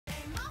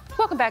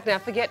Welcome back now.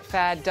 Forget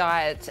fad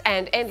diets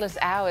and endless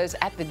hours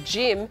at the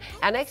gym.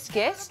 Our next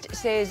guest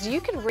says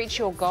you can reach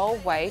your goal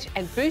weight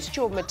and boost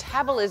your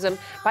metabolism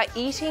by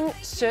eating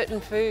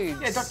certain foods.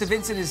 Yeah, Dr.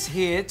 Vincent is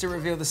here to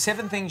reveal the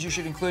 7 things you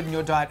should include in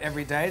your diet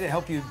every day to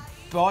help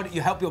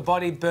your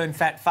body burn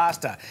fat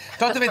faster.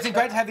 Dr. Vincent,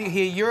 great to have you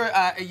here. You're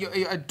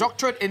a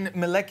doctorate in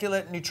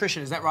molecular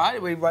nutrition, is that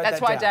right? We wrote That's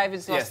that why down.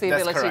 David's lost the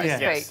ability to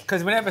speak.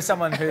 Because whenever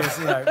someone who's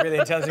really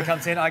intelligent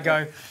comes in, I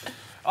go,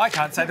 I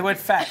can't say the word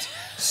fat.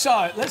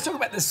 So let's talk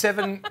about the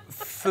 7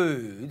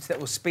 foods that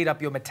will speed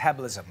up your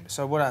metabolism.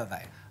 So what are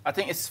they? I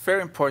think it's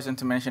very important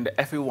to mention that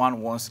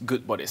everyone wants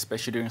good body,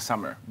 especially during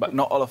summer, but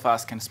not all of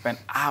us can spend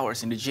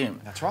hours in the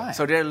gym. That's right.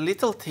 So there are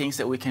little things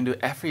that we can do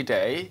every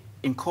day,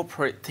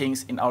 incorporate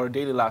things in our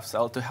daily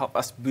lifestyle to help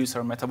us boost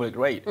our metabolic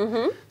rate.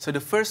 So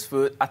the first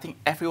food, I think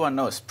everyone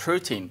knows,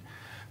 protein.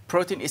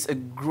 Protein is a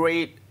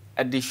great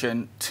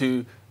addition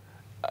to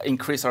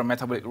increase our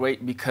metabolic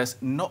rate because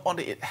not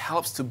only it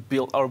helps to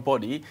build our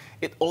body,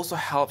 it also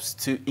helps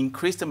to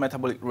increase the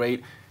metabolic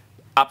rate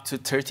up to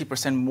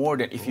 30% more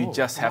than if you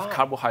just have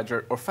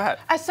carbohydrate or fat.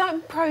 Are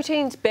some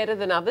proteins better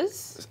than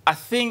others? I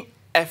think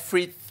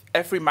every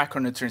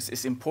micronutrient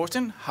is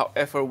important.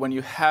 However, when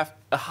you have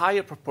a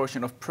higher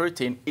proportion of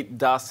protein, it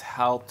does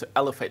help to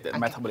elevate that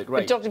metabolic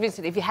rate. But Dr.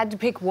 Vincent, if you had to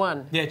pick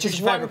one. Yeah, choose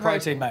your favourite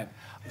protein, mate.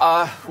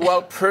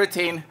 Well,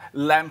 protein,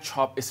 lamb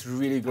chop is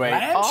really great.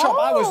 Lamb chop?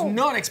 I was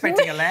not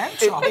expecting a lamb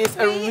chop. It is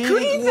a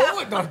really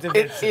Dr.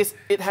 Vincent.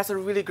 It has a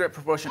really great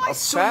proportion of I fat.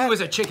 saw you was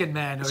a chicken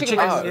man. Or Chicken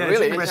breast. breast.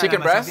 Really?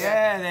 Chicken breast?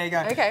 Yeah, there you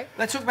go. Okay.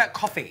 Let's talk about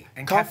coffee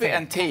and Coffee caffeine.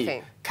 and tea.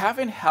 Caffeine.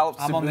 Caffeine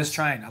helps I'm on this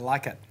train. I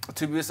like it.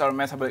 to boost our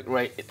metabolic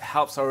rate. It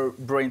helps our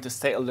brain to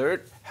stay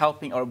alert,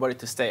 helping our body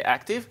to stay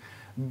active.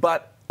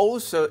 But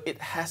also, it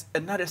has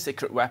another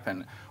secret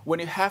weapon. When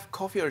you have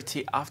coffee or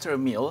tea after a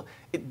meal,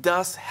 it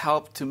does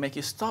help to make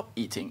you stop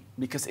eating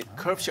because it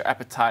curbs your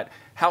appetite,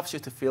 helps you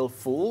to feel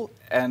full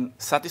and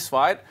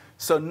satisfied.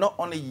 So not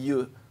only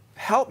you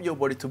help your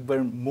body to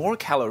burn more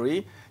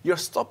calorie, you're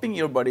stopping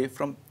your body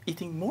from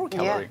eating more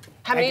calorie. Yeah.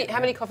 How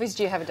many coffees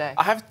do you have a day?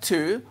 I have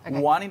 2,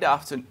 one in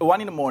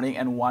the morning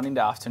and one in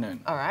the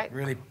afternoon. All right.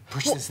 Really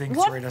push this thing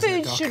What through, doesn't it,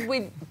 foods Doc? should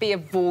we be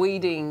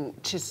avoiding?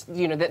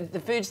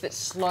 The foods that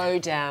slow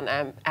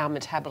down our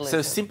metabolism.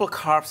 So simple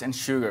carbs and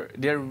sugar,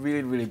 they're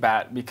really, really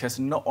bad because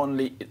not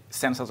only it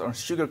sends us on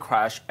sugar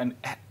crash and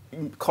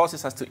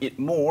causes us to eat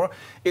more,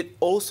 it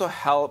also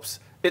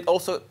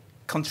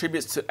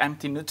contributes to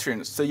empty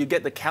nutrients. So you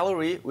get the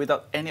calorie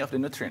without any of the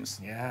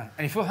nutrients. Yeah,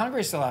 and you feel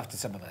hungry still after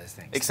some of those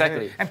things.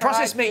 Exactly. Too. And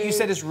processed meat, you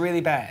said, is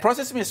really bad.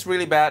 Processed meat is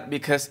really bad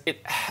because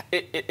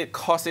it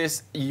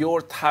causes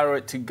your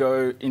thyroid to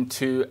go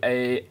into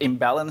a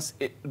imbalance.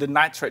 The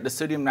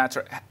sodium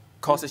nitrate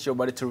causes your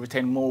body to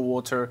retain more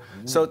water.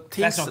 So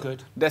things, that's not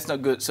good. That's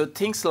not good. So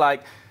things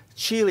like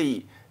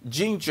chili,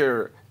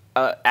 ginger,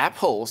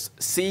 apples,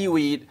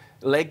 seaweed,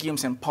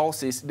 legumes and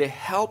pulses, they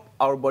help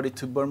our body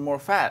to burn more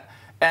fat.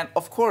 And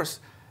of course,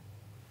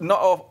 not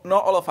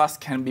all of us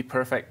can be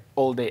perfect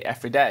all day,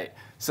 every day.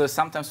 So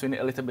sometimes we need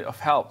a little bit of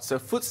help. So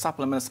food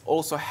supplements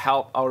also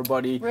help our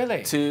body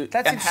to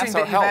That's enhance interesting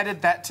our that health. you've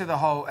added that to the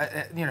whole,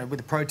 with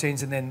the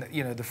proteins and then,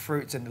 the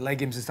fruits and the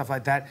legumes and stuff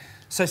like that.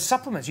 So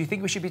supplements, you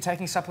think we should be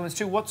taking supplements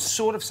too? What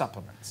sort of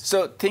supplements?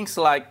 So things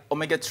like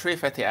omega-3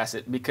 fatty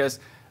acid, because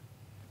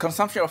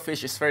consumption of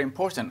fish is very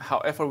important.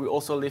 However, we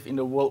also live in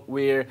a world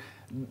where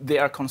they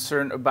are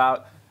concerned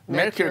about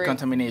mercury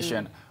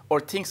contamination. Or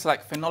things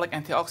like phenolic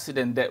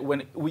antioxidant that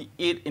when we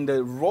eat in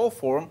the raw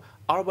form,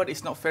 our body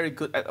is not very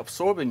good at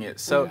absorbing it.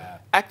 So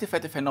active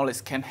fatty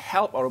phenolics can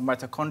help our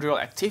mitochondrial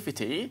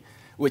activity,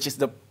 which is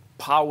the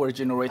power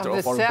generator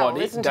of our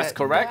body. That's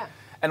correct. Yeah.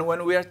 And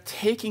when we are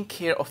taking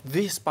care of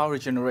this power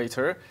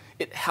generator,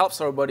 it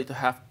helps our body to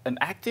have an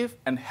active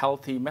and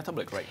healthy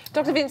metabolic rate.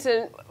 Dr.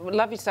 Vincent,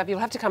 love your stuff. You'll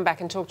have to come back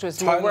and talk to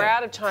us more. We're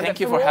out of time. Thank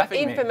you for having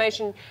me. For more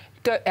information,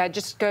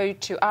 just go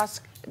to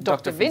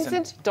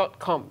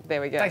askdrvincent.com.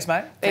 There we go. Thanks,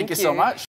 mate. Thank you so much.